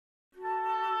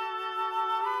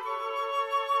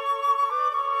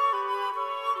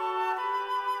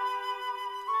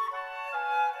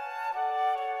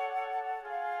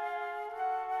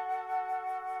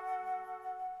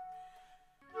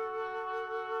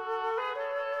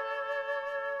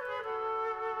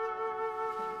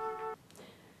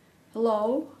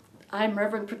Hello, I'm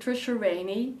Reverend Patricia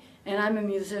Rainey, and I'm a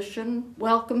musician.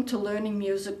 Welcome to Learning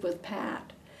Music with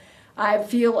Pat. I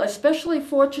feel especially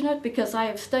fortunate because I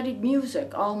have studied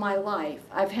music all my life.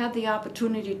 I've had the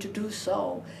opportunity to do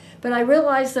so. But I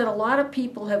realize that a lot of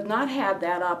people have not had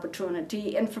that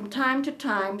opportunity, and from time to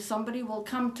time somebody will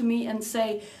come to me and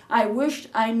say, I wished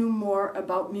I knew more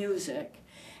about music.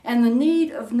 And the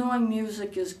need of knowing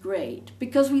music is great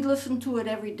because we listen to it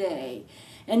every day.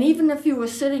 And even if you were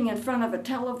sitting in front of a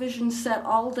television set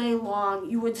all day long,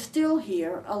 you would still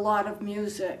hear a lot of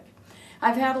music.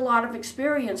 I've had a lot of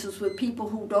experiences with people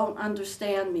who don't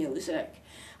understand music.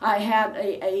 I had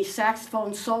a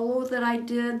saxophone solo that I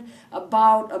did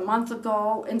about a month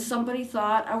ago, and somebody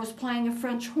thought I was playing a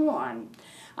French horn.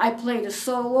 I played a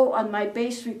solo on my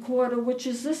bass recorder, which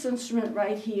is this instrument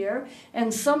right here,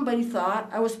 and somebody thought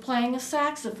I was playing a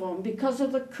saxophone because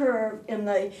of the curve in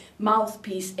the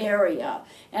mouthpiece area.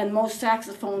 And most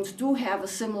saxophones do have a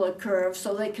similar curve,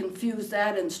 so they confuse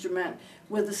that instrument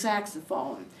with the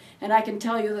saxophone. And I can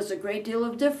tell you there's a great deal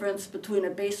of difference between a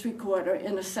bass recorder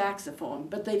and a saxophone,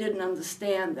 but they didn't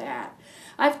understand that.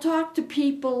 I've talked to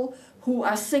people who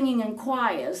are singing in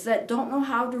choirs that don't know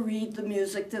how to read the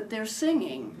music that they're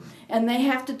singing. And they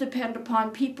have to depend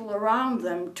upon people around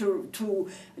them to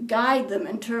guide them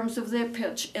in terms of their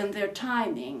pitch and their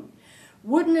timing.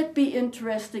 Wouldn't it be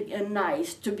interesting and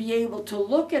nice to be able to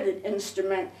look at an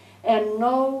instrument and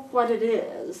know what it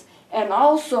is, and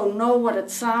also know what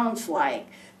it sounds like?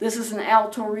 This is an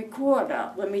alto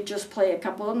recorder. Let me just play a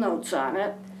couple of notes on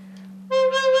it.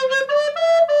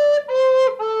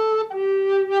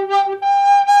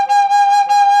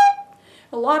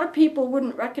 A lot of people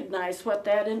wouldn't recognize what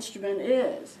that instrument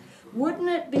is. Wouldn't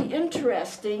it be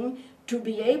interesting to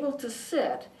be able to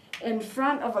sit in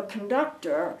front of a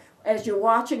conductor as you're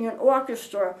watching an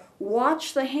orchestra,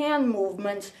 watch the hand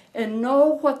movements and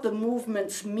know what the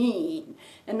movements mean?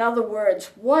 In other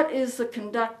words, what is the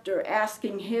conductor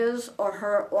asking his or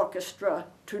her orchestra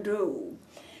to do?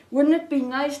 Wouldn't it be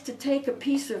nice to take a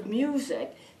piece of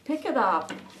music, pick it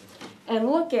up, and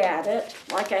look at it,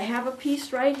 like I have a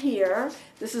piece right here.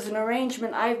 This is an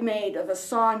arrangement I've made of a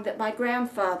song that my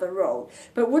grandfather wrote.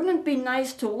 But wouldn't it be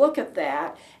nice to look at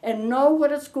that and know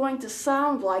what it's going to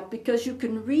sound like, because you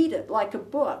can read it like a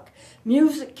book.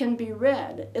 Music can be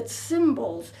read. It's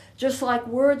symbols, just like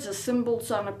words are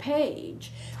symbols on a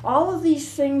page. All of these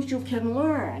things you can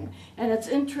learn, and it's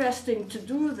interesting to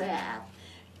do that.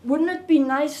 Wouldn't it be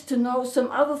nice to know some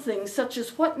other things, such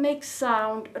as what makes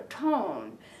sound a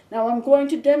tone? Now I'm going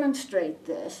to demonstrate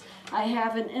this. I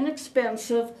have an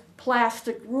inexpensive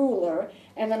plastic ruler,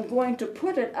 and I'm going to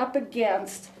put it up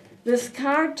against this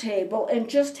card table and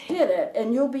just hit it,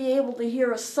 and you'll be able to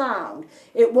hear a sound.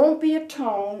 It won't be a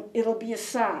tone, it'll be a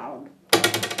sound.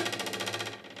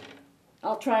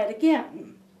 I'll try it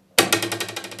again.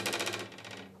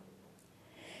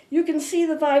 You can see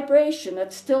the vibration,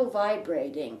 it's still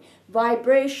vibrating.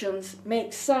 Vibrations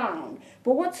make sound.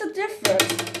 But what's the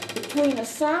difference between a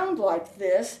sound like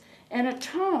this and a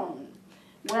tone?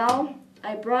 Well,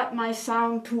 I brought my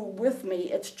sound tube with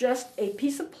me. It's just a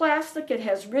piece of plastic. It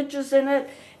has ridges in it,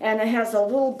 and it has a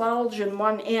little bulge in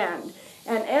one end.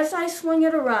 And as I swing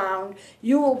it around,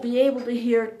 you will be able to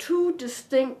hear two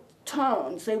distinct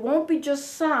tones. They won't be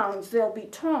just sounds, they'll be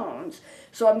tones.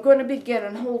 So I'm going to begin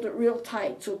and hold it real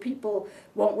tight so people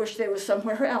won't wish they were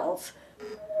somewhere else.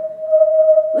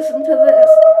 Listen to this.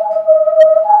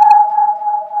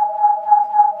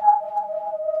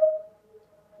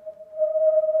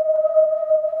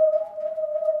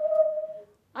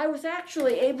 I was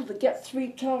actually able to get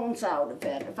 3 tones out of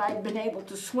it. If I'd been able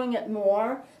to swing it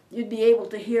more, you'd be able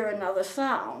to hear another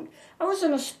sound. I was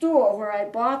in a store where I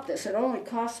bought this. It only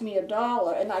cost me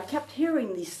 $1, and I kept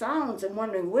hearing these sounds and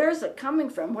wondering, where is it coming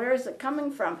from? Where is it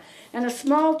coming from? And a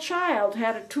small child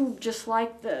had a tube just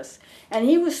like this, and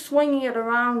he was swinging it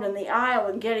around in the aisle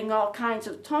and getting all kinds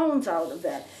of tones out of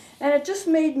it. And it just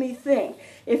made me think,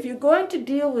 if you're going to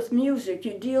deal with music,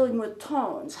 you're dealing with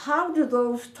tones. How do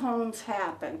those tones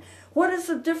happen? What is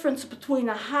the difference between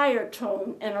a higher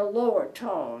tone and a lower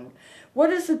tone?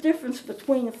 What is the difference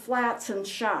between flats and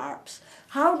sharps?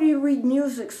 How do you read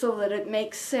music so that it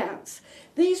makes sense?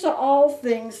 These are all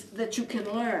things that you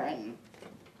can learn.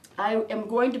 I am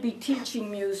going to be teaching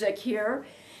music here,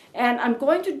 and I'm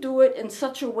going to do it in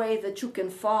such a way that you can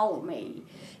follow me.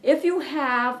 If you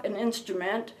have an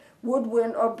instrument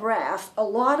woodwind or brass, a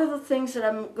lot of the things that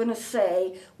I'm going to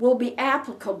say will be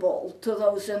applicable to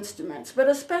those instruments, but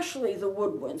especially the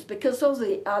woodwinds, because those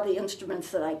are the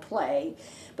instruments that I play.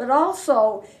 But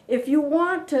also, if you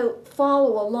want to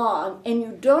follow along and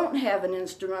you don't have an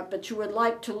instrument but you would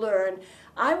like to learn,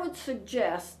 I would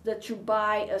suggest that you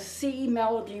buy a C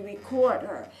melody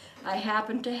recorder. I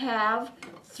happen to have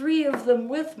 3 of them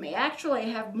with me. Actually, I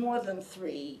have more than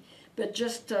 3, but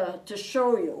just to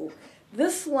show you.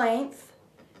 This length,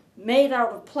 made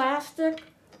out of plastic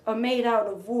or made out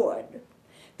of wood.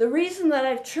 The reason that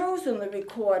I've chosen the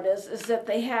recorders is that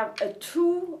they have a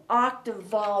 2-octave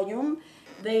volume,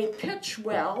 they pitch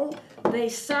well, they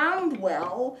sound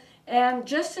well, and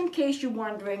just in case you're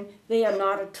wondering, they are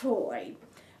not a toy.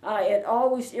 It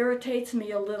always irritates me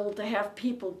a little to have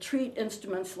people treat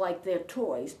instruments like they're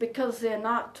toys, because they're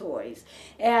not toys.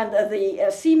 And the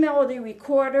C Melody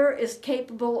recorder is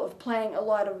capable of playing a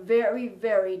lot of very,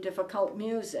 very difficult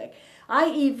music. I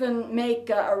even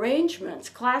make arrangements,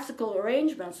 classical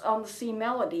arrangements on the C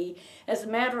Melody. As a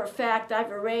matter of fact,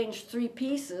 I've arranged 3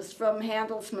 pieces from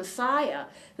Handel's Messiah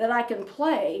that I can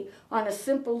play on a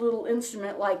simple little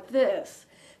instrument like this.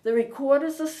 The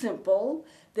recorders are simple.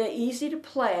 They're easy to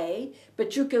play,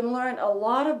 but you can learn a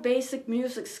lot of basic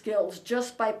music skills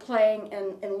just by playing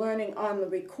and learning on the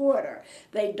recorder.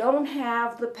 They don't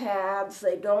have the pads,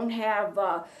 they don't have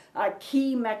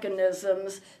key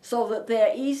mechanisms, so that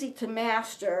they're easy to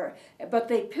master, but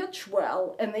they pitch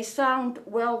well and they sound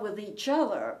well with each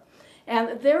other.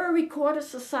 And there are recorder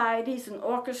societies and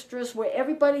orchestras where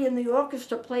everybody in the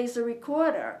orchestra plays a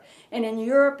recorder. And in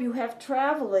Europe you have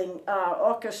traveling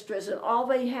orchestras, and all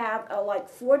they have are like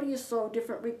 40 or so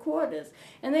different recorders.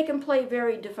 And they can play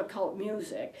very difficult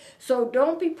music. So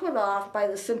don't be put off by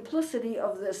the simplicity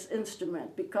of this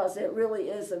instrument, because it really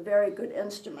is a very good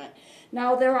instrument.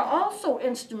 Now there are also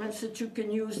instruments that you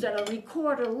can use that are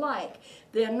recorder-like.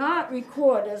 They're not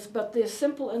recorders, but they're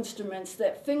simple instruments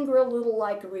that finger a little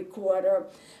like a recorder.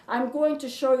 I'm going to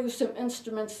show you some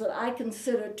instruments that I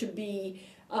consider to be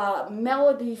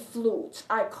melody flutes.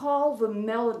 I call them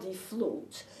melody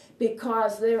flutes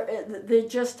because they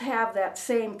just have that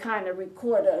same kind of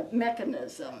recorder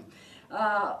mechanism.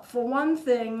 For one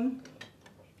thing,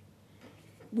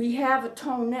 we have a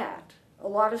tonette. A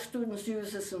lot of students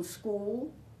use this in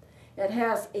school. It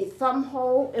has a thumb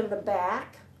hole in the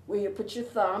back where you put your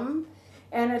thumb,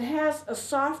 and it has a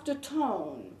softer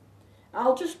tone.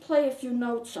 I'll just play a few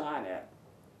notes on it.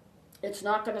 It's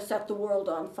not going to set the world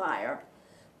on fire.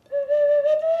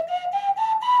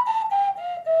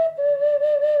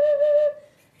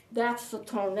 That's the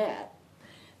tonette.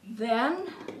 Then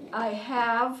I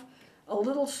have a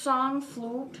little song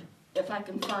flute, if I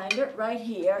can find it, right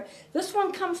here. This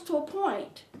one comes to a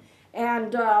point,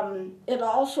 and it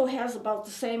also has about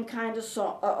the same kind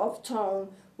of tone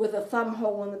with a thumb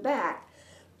hole in the back.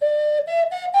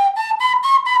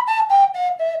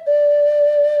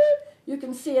 You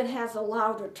can see it has a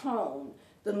louder tone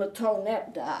than the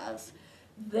tonette does.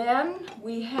 Then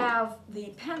we have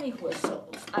the penny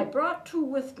whistles. I brought 2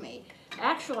 with me.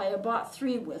 Actually, I bought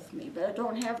 3 with me, but I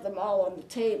don't have them all on the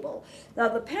table. Now,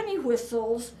 the penny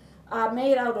whistles are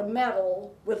made out of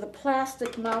metal with a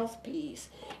plastic mouthpiece,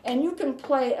 and you can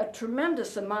play a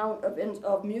tremendous amount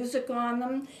of music on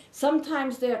them.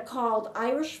 Sometimes they're called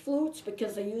Irish flutes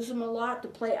because they use them a lot to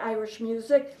play Irish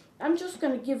music. I'm just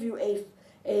going to give you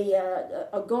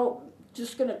a go.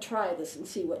 Just going to try this and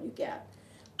see what you get.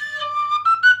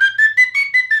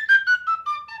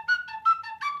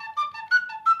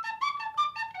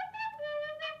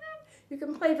 You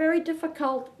can play very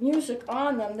difficult music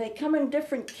on them. They come in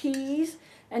different keys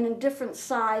and in different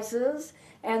sizes,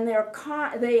 and they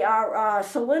are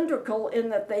cylindrical in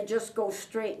that they just go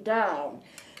straight down.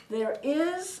 There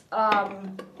is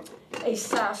a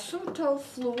Sassoon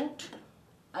flute.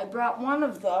 I brought one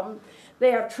of them.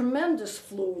 They are tremendous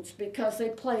flutes because they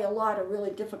play a lot of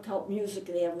really difficult music.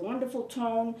 They have a wonderful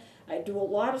tone. I do a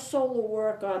lot of solo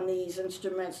work on these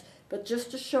instruments, but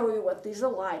just to show you what these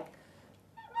are like.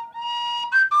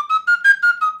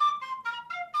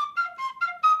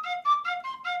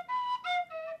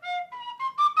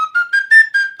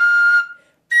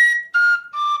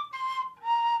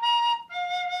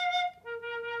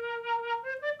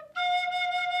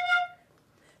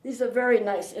 These are very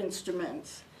nice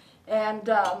instruments, and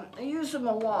I use them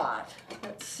a lot.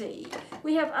 Let's see.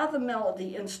 We have other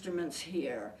melody instruments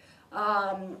here.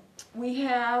 We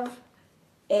have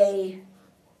an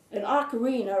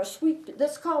ocarina,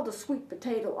 that's called a sweet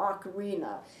potato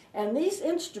ocarina. And these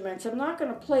instruments, I'm not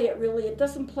going to play it really, it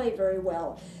doesn't play very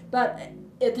well, but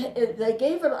they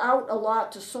gave it out a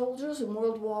lot to soldiers in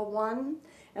World War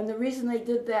I, And the reason they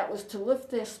did that was to lift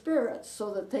their spirits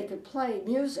so that they could play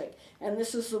music. And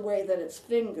this is the way that it's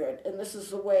fingered, and this is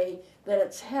the way that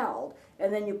it's held.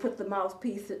 And then you put the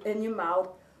mouthpiece in your mouth.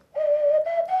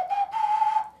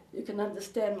 You can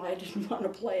understand why I didn't want to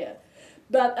play it.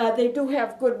 But they do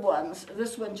have good ones.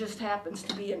 This one just happens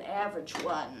to be an average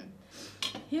one.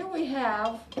 Here we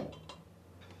have,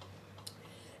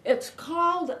 it's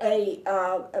called a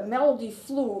melody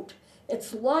flute.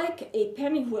 It's like a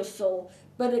penny whistle,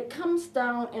 but it comes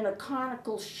down in a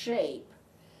conical shape.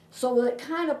 So it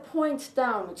kind of points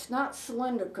down. It's not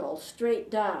cylindrical, straight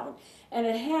down. And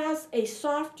it has a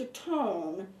softer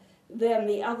tone than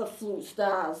the other flutes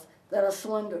does that are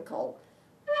cylindrical.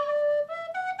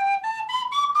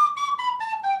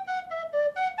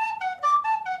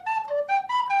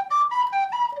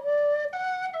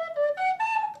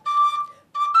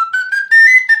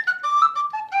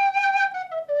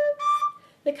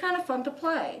 They're kind of fun to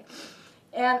play.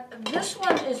 And this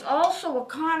one is also a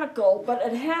conical, but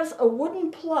it has a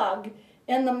wooden plug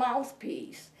in the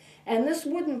mouthpiece. And this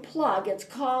wooden plug, it's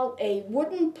called a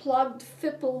wooden plugged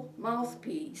fiddle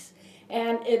mouthpiece.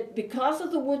 And it, because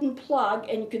of the wooden plug,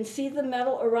 and you can see the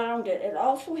metal around it, it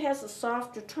also has a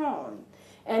softer tone.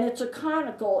 And it's a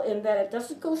conical in that it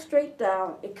doesn't go straight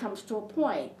down, it comes to a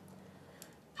point.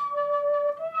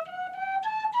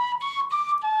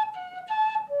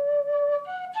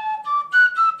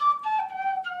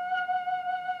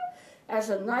 Has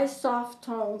a nice soft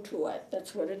tone to it.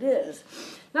 That's what it is.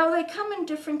 Now they come in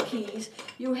different keys.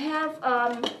 You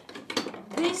have,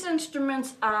 these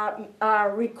instruments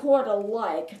are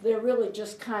record-alike. They're really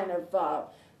just kind of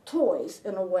toys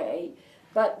in a way,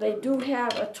 but they do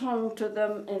have a tone to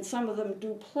them, and some of them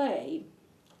do play.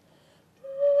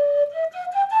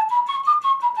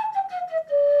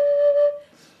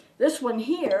 This one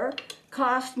here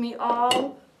cost me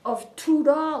all of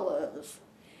 $2.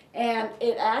 And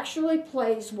it actually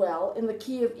plays well in the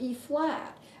key of E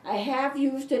flat. I have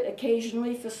used it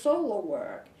occasionally for solo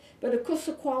work, but of course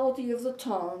the quality of the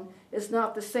tone is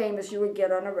not the same as you would get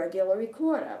on a regular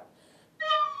recorder.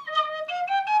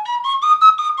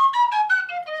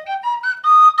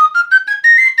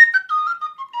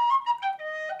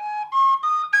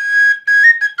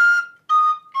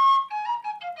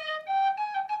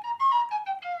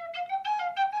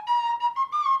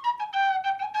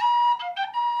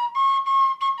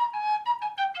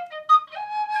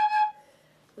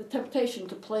 The temptation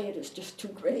to play it is just too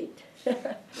great.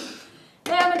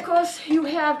 And of course you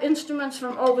have instruments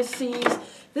from overseas.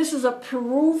 This is a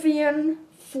Peruvian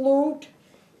flute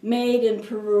made in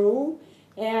Peru,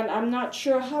 and I'm not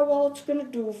sure how well it's going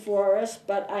to do for us,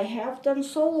 but I have done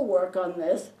solo work on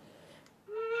this.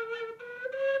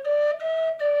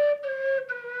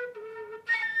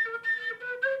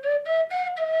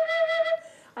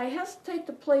 I hesitate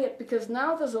to play it because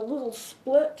now there's a little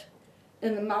split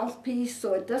in the mouthpiece,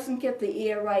 so it doesn't get the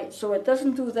ear right, so it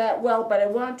doesn't do that well, but I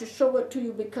wanted to show it to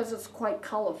you because it's quite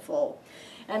colorful.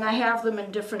 And I have them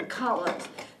in different colors.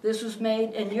 This was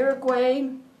made in Uruguay,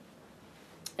 and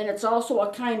it's also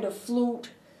a kind of flute,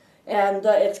 and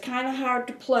it's kind of hard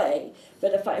to play.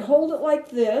 But if I hold it like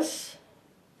this,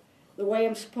 the way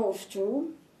I'm supposed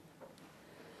to,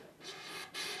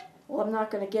 well, I'm not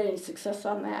going to get any success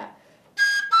on that.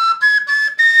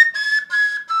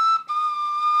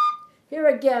 Here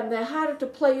again, they're harder to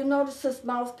play. You notice this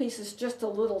mouthpiece is just a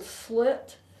little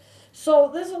slit.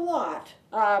 So there's a lot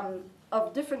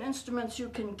of different instruments you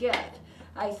can get.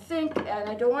 I think, and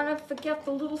I don't want to forget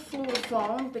the little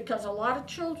flutophone because a lot of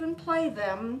children play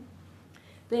them.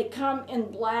 They come in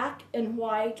black and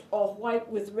white or white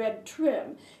with red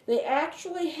trim. They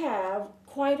actually have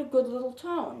quite a good little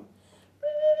tone.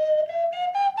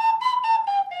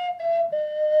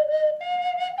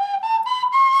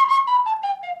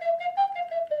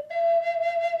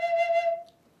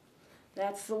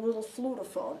 That's the little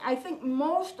flutophone. I think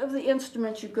most of the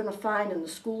instruments you're going to find in the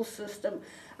school system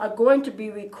are going to be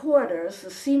recorders,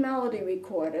 the C melody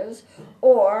recorders,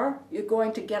 or you're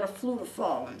going to get a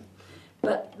flutophone.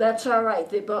 But that's all right,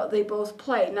 they both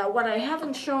play. Now what I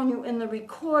haven't shown you in the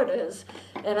recorders,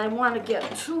 and I want to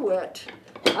get to it,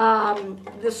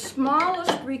 the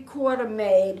smallest recorder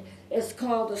made is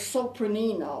called a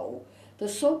sopranino. The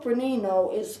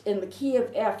sopranino is in the key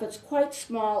of F. It's quite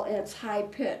small and it's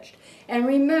high-pitched. And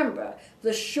remember,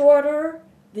 the shorter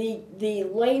the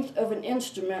length of an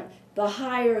instrument, the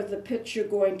higher the pitch you're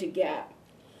going to get.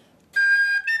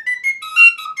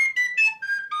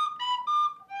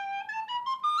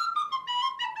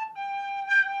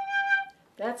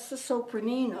 That's the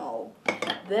sopranino.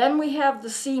 Then we have the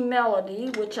C melody,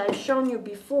 which I've shown you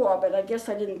before, but I guess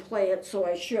I didn't play it, so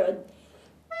I should.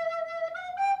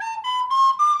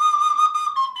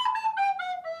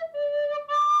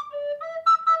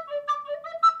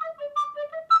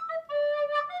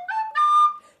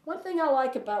 I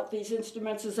like about these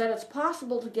instruments is that it's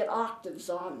possible to get octaves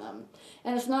on them,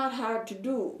 and it's not hard to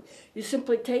do. You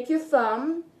simply take your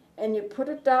thumb and you put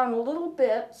it down a little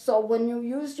bit, so when you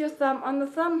use your thumb on the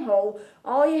thumb hole,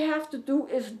 all you have to do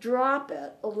is drop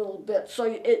it a little bit. So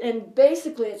and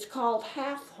basically it's called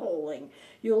half holing.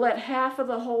 You let half of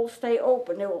the hole stay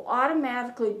open. It will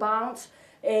automatically bounce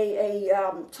a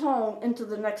tone into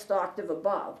the next octave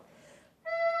above.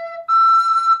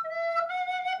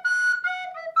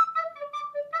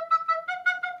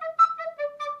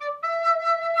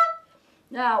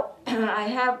 Now, I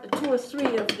have 2 or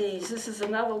 3 of these. This is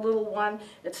another little one.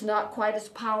 It's not quite as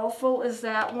powerful as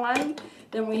that one.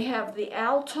 Then we have the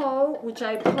alto, which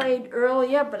I played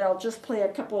earlier, but I'll just play a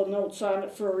couple of notes on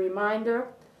it for a reminder.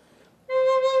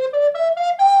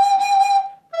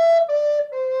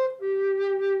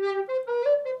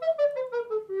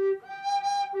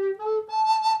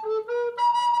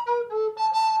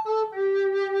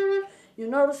 You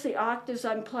notice the octaves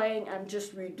I'm playing, I'm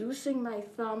just reducing my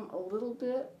thumb a little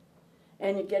bit,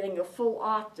 and you're getting a full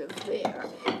octave there.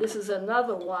 This is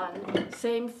another one,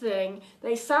 same thing.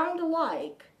 They sound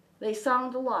alike,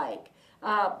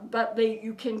 but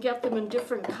you can get them in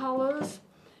different colors.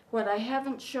 What I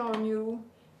haven't shown you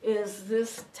is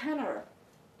this tenor.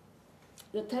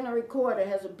 The tenor recorder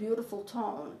has a beautiful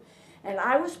tone. And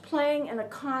I was playing in a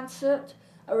concert,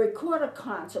 a recorder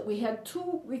concert. We had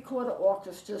 2 recorder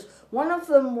orchestras. One of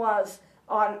them was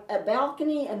on a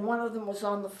balcony and one of them was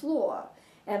on the floor.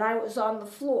 And I was on the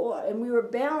floor and we were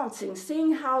balancing,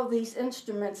 seeing how these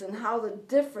instruments and how the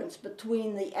difference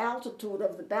between the altitude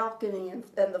of the balcony and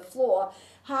the floor,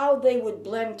 how they would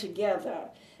blend together.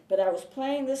 But I was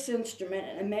playing this instrument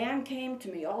and a man came to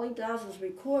me, all he does is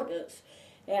recorders,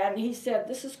 and he said,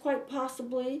 "This is quite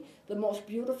possibly the most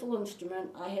beautiful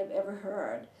instrument I have ever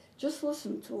heard. Just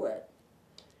listen to it."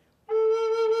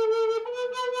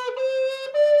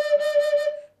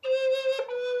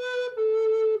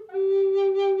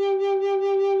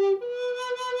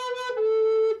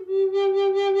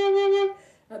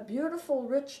 A beautiful,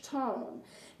 rich tone.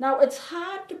 Now, it's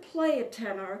hard to play a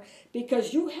tenor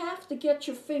because you have to get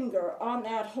your finger on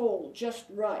that hole just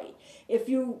right. If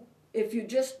you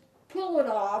just pull it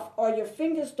off or your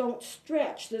fingers don't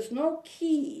stretch, there's no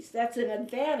keys. That's an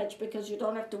advantage because you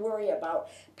don't have to worry about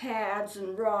pads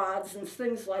and rods and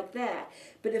things like that.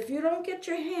 But if you don't get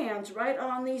your hands right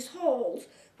on these holes,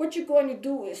 what you're going to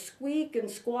do is squeak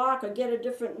and squawk or get a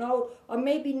different note or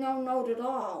maybe no note at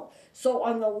all. So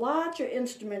on the larger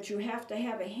instruments you have to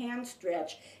have a hand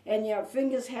stretch and your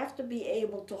fingers have to be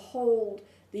able to hold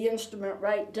the instrument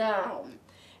right down.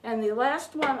 And the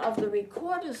last one of the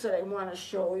recorders that I want to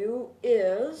show you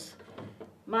is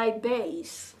my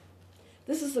bass.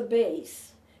 This is a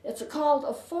bass. It's called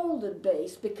a folded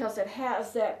bass because it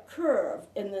has that curve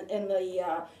in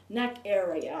the neck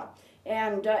area.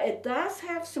 And it does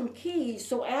have some keys,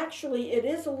 so actually it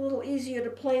is a little easier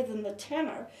to play than the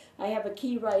tenor. I have a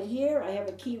key right here, I have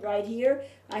a key right here,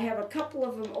 I have a couple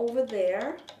of them over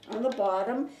there on the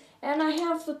bottom, and I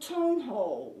have the tone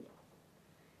hole.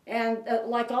 And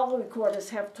like all the recorders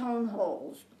have tone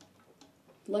holes.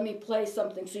 Let me play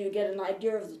something so you get an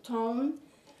idea of the tone.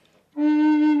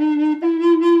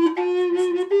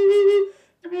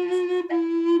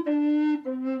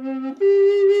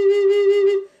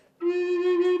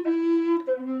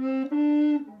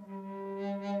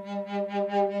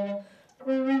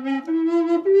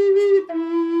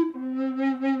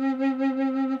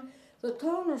 The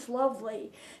tone is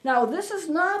lovely. Now, this is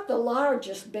not the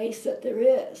largest bass that there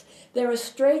is. There are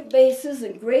straight basses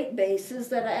and great basses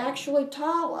that are actually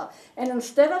taller. And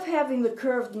instead of having the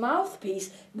curved mouthpiece,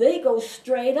 they go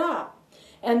straight up.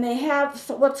 And they have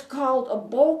what's called a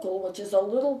bocal, which is a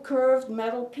little curved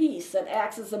metal piece that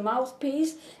acts as a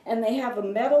mouthpiece, and they have a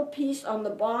metal piece on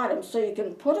the bottom so you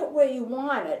can put it where you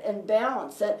want it and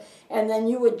balance it, and then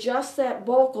you adjust that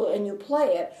bocal and you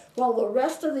play it while the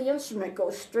rest of the instrument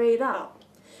goes straight up.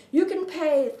 You can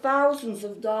pay thousands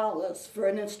of dollars for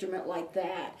an instrument like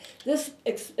that. This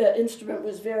instrument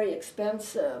was very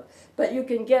expensive, but you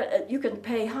can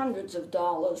pay hundreds of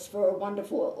dollars for a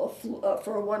wonderful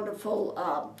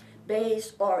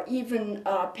bass or even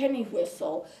a penny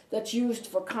whistle that's used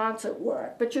for concert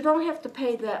work. But you don't have to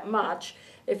pay that much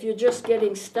if you're just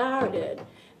getting started.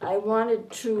 I wanted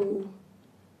to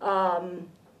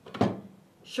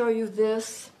show you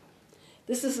this.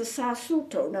 This is a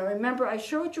sassuto. Now remember, I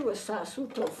showed you a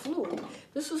sassuto flute.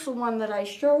 This is the one that I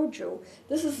showed you.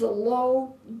 This is a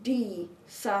low D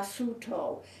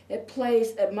sassuto. It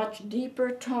plays a much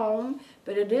deeper tone,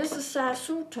 but it is a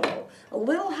sassuto. A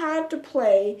little hard to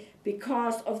play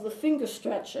because of the finger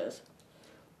stretches.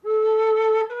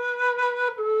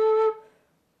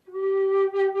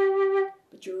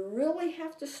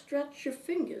 stretch your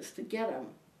fingers to get them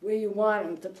where you want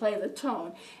them to play the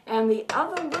tone. And the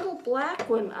other little black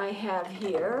one I have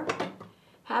here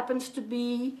happens to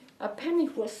be a penny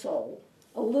whistle,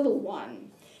 a little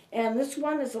one. And this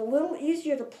one is a little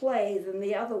easier to play than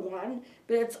the other one,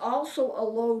 but it's also a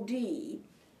low D.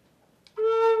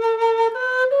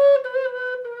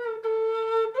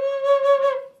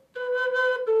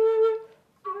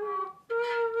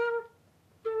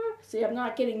 See, I'm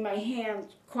not getting my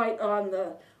hand quite on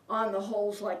the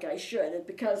holes like I should,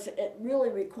 because it really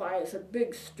requires a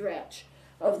big stretch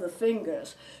of the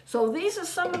fingers. So these are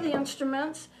some of the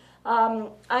instruments. I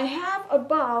have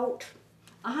about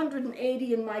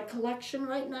 180 in my collection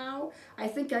right now. I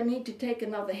think I need to take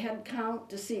another head count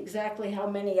to see exactly how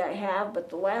many I have, but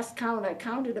the last count I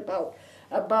counted about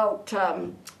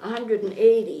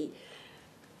 180.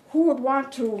 Who would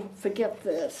want to forget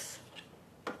this?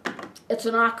 It's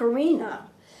an ocarina.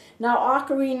 Now,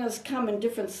 ocarinas come in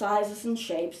different sizes and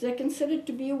shapes. They're considered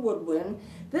to be a woodwind.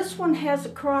 This one has a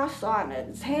cross on it.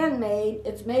 It's handmade.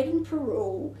 It's made in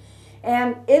Peru.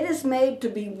 And it is made to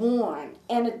be worn,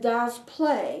 and it does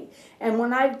play. And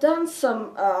when I've done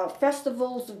some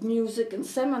festivals of music and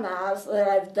seminars that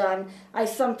I've done, I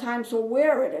sometimes will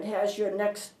wear it. It has your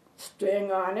neck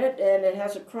string on it, and it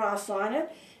has a cross on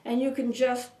it, and you can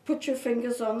just put your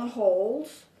fingers on the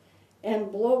holes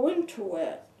and blow into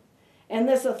it. And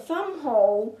there's a thumb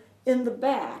hole in the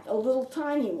back, a little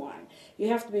tiny one. You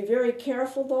have to be very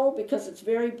careful, though, because it's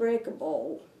very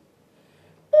breakable.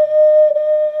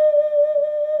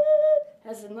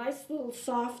 Has a nice little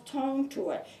soft tone to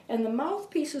it. And the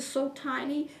mouthpiece is so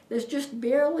tiny, there's just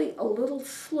barely a little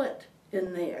slit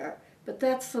in there. But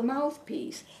that's the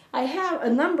mouthpiece. I have a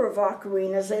number of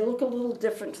ocarinas. They look a little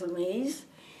different than these.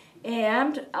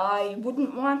 And I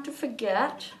wouldn't want to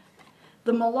forget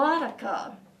the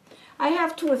melodica. I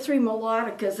have 2 or 3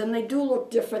 melodicas, and they do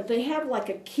look different. They have like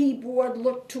a keyboard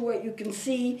look to it. You can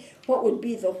see what would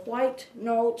be the white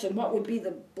notes and what would be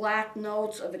the black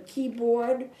notes of a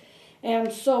keyboard.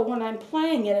 And so when I'm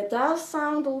playing it, it does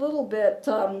sound a little bit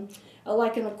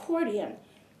like an accordion.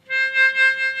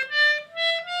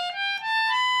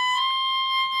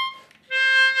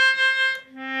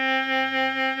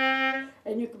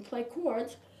 And you can play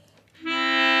chords.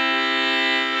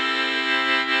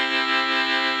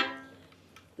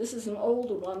 This is an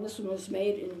older one. This one was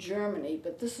made in Germany,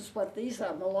 but this is what these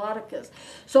are, melodicas.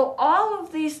 So all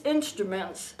of these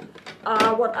instruments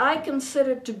are what I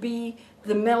consider to be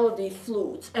the melody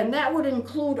flutes, and that would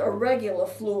include a regular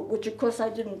flute, which of course I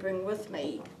didn't bring with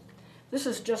me. This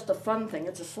is just a fun thing.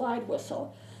 It's a slide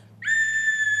whistle.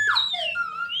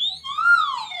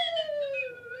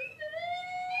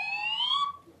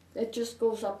 It just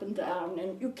goes up and down,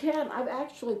 and you can, I've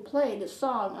actually played a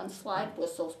song on slide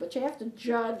whistles, but you have to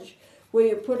judge where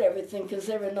you put everything because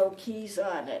there are no keys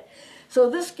on it. So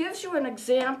this gives you an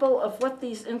example of what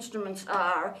these instruments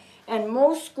are, and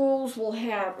most schools will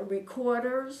have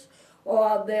recorders,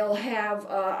 or they'll have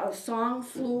a song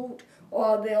flute,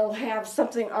 or they'll have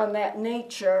something on that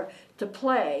nature to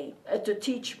play, to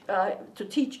teach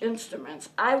instruments.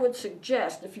 I would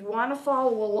suggest, if you want to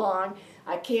follow along,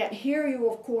 I can't hear you,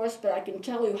 of course, but I can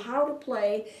tell you how to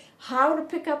play, how to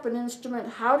pick up an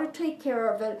instrument, how to take care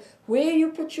of it, where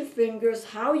you put your fingers,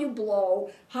 how you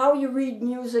blow, how you read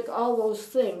music, all those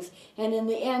things. And in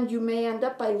the end, you may end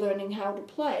up by learning how to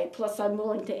play. Plus, I'm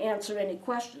willing to answer any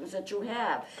questions that you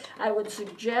have. I would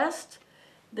suggest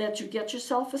that you get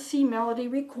yourself a C Melody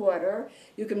recorder.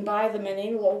 You can buy them in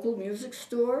any local music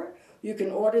store. You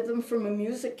can order them from a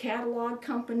music catalog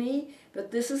company, but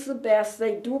this is the best.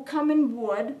 They do come in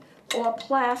wood or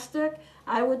plastic.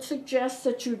 I would suggest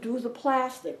that you do the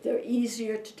plastic. They're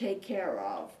easier to take care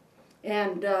of,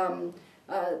 and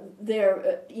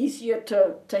they're easier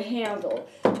to handle.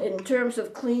 In terms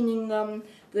of cleaning them,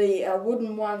 the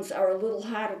wooden ones are a little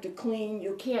harder to clean.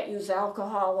 You can't use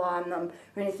alcohol on them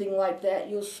or anything like that.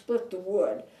 You'll split the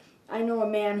wood. I know a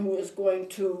man who is going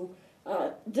to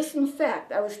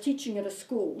disinfect. I was teaching at a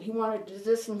school. He wanted to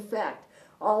disinfect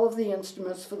all of the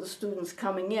instruments for the students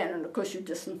coming in, and of course you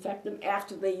disinfect them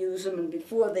after they use them and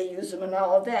before they use them and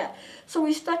all of that. So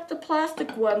we stuck the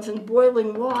plastic ones in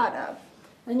boiling water,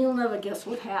 and you'll never guess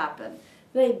what happened.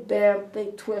 They bent, they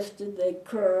twisted, they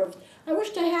curved. I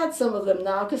wished I had some of them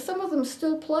now, because some of them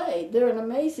still play. They're an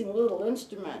amazing little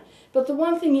instrument. But the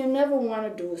one thing you never want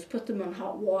to do is put them in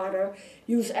hot water,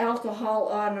 use alcohol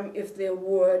on them if they're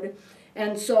wood.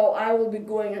 And so I will be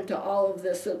going into all of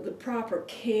this, the proper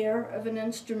care of an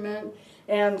instrument.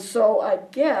 And so I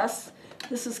guess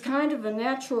this is kind of a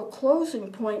natural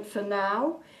closing point for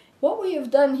now. What we have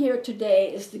done here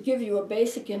today is to give you a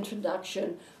basic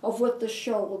introduction of what the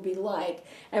show will be like.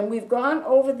 And we've gone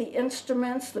over the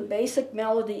instruments, the basic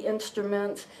melody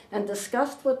instruments, and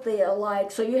discussed what they are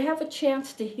like, so you have a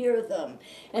chance to hear them.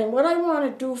 And what I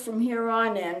want to do from here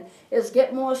on in is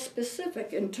get more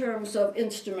specific in terms of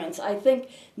instruments. I think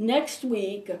next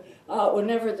week,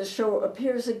 whenever the show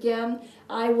appears again,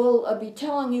 I will be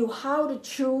telling you how to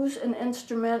choose an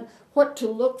instrument, what to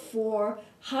look for,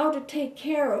 how to take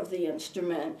care of the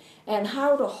instrument, and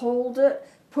how to hold it,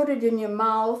 put it in your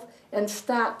mouth, and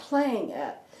start playing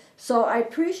it. So I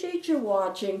appreciate you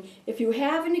watching. If you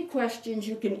have any questions,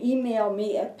 you can email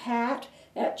me at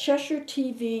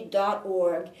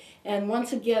pat@cheshiretv.org. And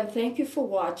once again, thank you for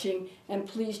watching, and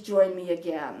please join me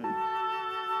again.